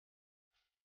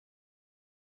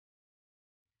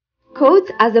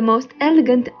Coats are the most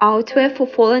elegant outerwear for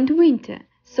fall and winter.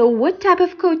 So what type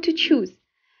of coat to choose?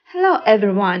 Hello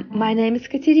everyone, my name is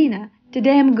Katerina.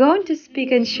 Today I'm going to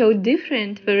speak and show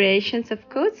different variations of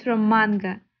coats from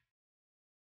manga.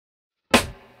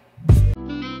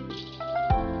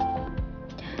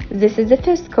 This is the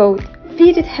first coat,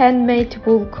 fitted handmade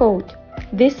wool coat.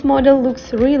 This model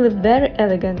looks really very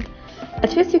elegant.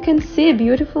 At first you can see a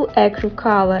beautiful ecru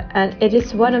color, and it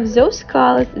is one of those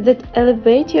colors that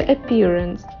elevate your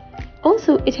appearance.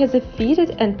 Also, it has a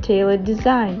fitted and tailored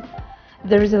design.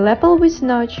 There is a lapel with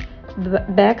notch,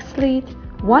 back slit,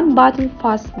 one button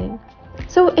fastening.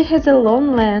 So it has a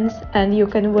long length and you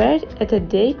can wear it at the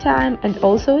daytime and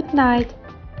also at night.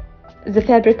 The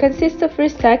fabric consists of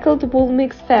recycled wool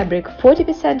mixed fabric,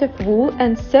 40% of wool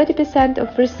and 30% of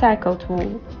recycled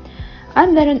wool.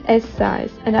 I'm wearing S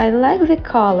size and I like the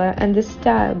color and the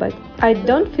style, but I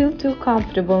don't feel too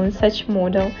comfortable in such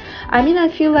model. I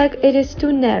feel like it is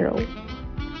too narrow.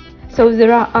 So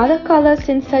there are other colors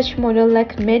in such model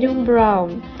like medium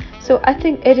brown. So I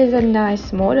think it is a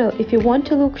nice model if you want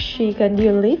to look chic and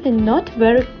you live in not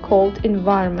very cold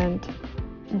environment.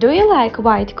 Do you like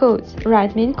white coats?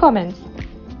 Write me in comments.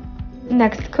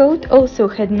 Next coat, also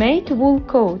handmade wool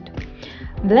coat.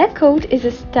 Black coat is a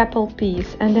staple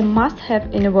piece and a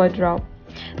must-have in a wardrobe.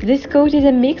 This coat is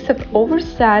a mix of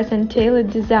oversized and tailored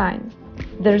design.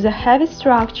 There is a heavy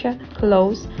structure,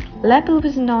 close, lapel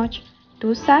with notch,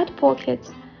 two side pockets,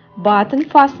 button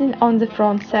fastening on the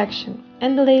front section,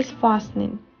 and lace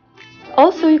fastening.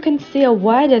 Also you can see a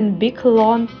wide and big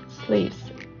long sleeves.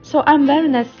 So I'm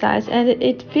wearing that size and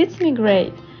it fits me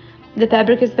great. The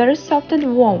fabric is very soft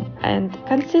and warm and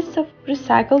consists of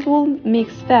recycled wool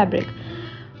mixed fabric,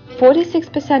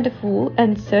 46% of wool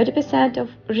and 30% of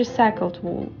recycled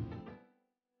wool.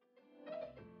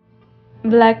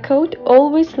 Black coat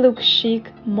always looks chic,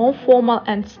 more formal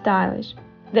and stylish.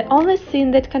 The only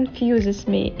thing that confuses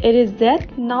me is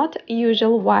that not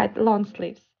usual white long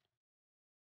sleeves.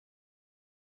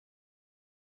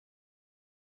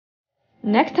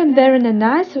 Next I'm wearing a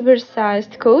nice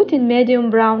oversized coat in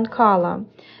medium brown color.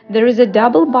 There is a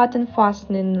double button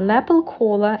fastening, lapel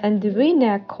collar and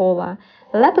V-neck collar,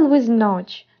 lapel with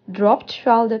notch, dropped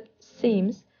shoulder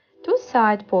seams, two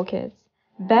side pockets,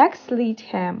 back slit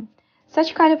hem.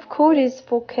 Such kind of coat is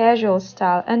for casual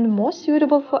style and more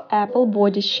suitable for apple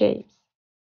body shapes.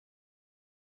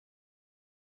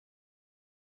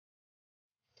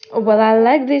 Well, I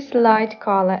like this light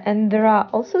color, and there are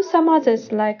also some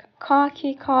others like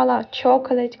khaki color,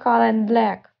 chocolate color and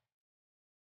black.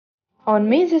 On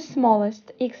me the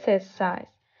smallest XS size.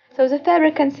 So the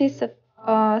fabric consists of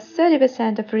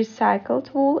 30% of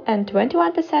recycled wool and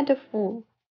 21% of wool.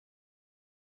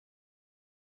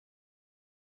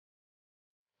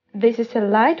 This is a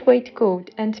lightweight coat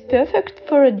and perfect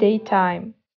for a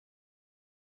daytime.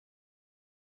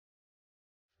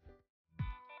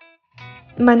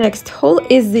 My next haul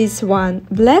is this one,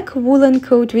 black woolen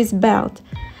coat with belt.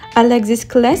 I like this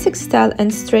classic style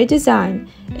and straight design.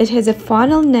 It has a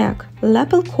funnel neck,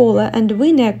 lapel collar and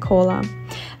V-neck collar,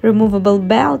 removable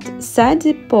belt, side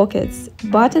zip pockets,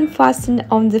 button fasten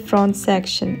on the front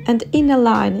section and inner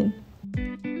lining.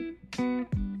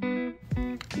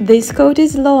 This coat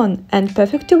is long and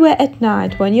perfect to wear at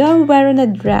night when you are wearing a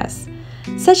dress.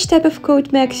 Such type of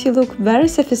coat makes you look very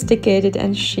sophisticated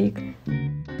and chic.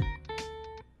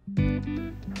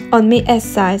 On me S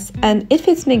size and it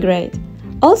fits me great.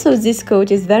 Also this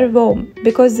coat is very warm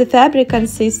because the fabric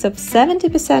consists of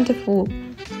 70% of wool.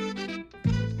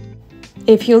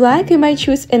 If you like, you might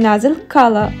choose another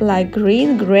color like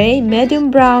green, gray,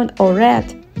 medium brown or red.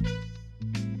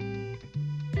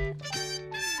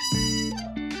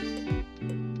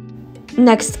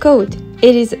 Next coat.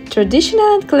 It is a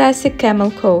traditional and classic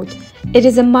camel coat. It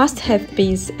is a must-have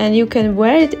piece and you can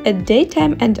wear it at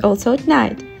daytime and also at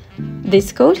night.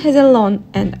 This coat has a long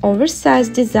and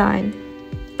oversized design,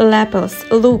 lapels,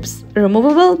 loops,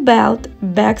 removable belt,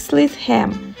 back slit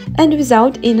hem, and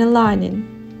without inner lining.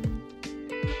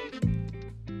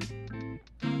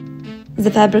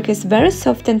 The fabric is very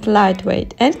soft and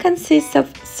lightweight and consists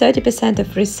of 30% of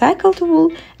recycled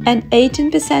wool and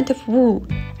 18% of wool.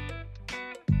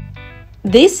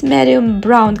 This medium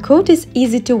brown coat is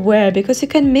easy to wear because you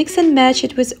can mix and match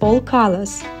it with all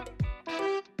colors.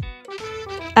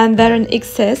 I'm wearing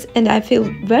XS and I feel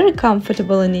very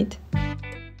comfortable in it.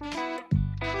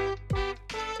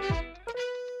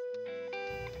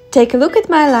 Take a look at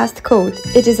my last coat.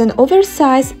 It is an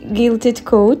oversized gilded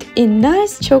coat in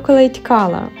nice chocolate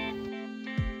color.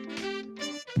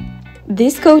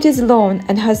 This coat is long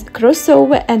and has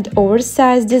crossover and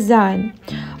oversized design,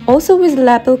 also with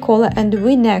lapel collar and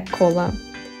V-neck collar.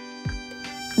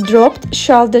 Dropped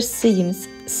shoulder seams,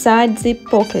 side zip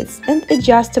pockets, and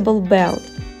adjustable belt.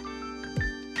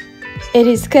 It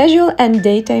is casual and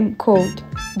daytime coat.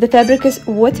 The fabric is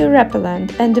water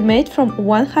repellent and made from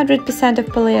 100% of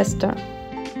polyester.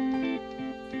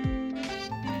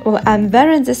 Well, I'm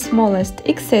wearing the smallest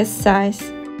XS size.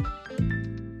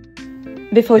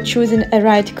 Before choosing a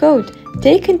right coat,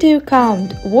 take into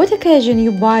account what occasion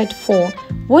you buy it for,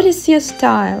 what is your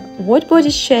style, what body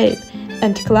shape,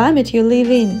 and climate you live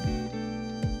in.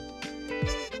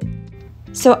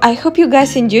 So I hope you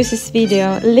guys enjoyed this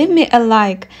video. Leave me a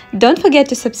like. Don't forget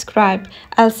to subscribe.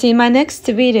 I'll see you in my next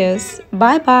videos.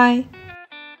 Bye bye.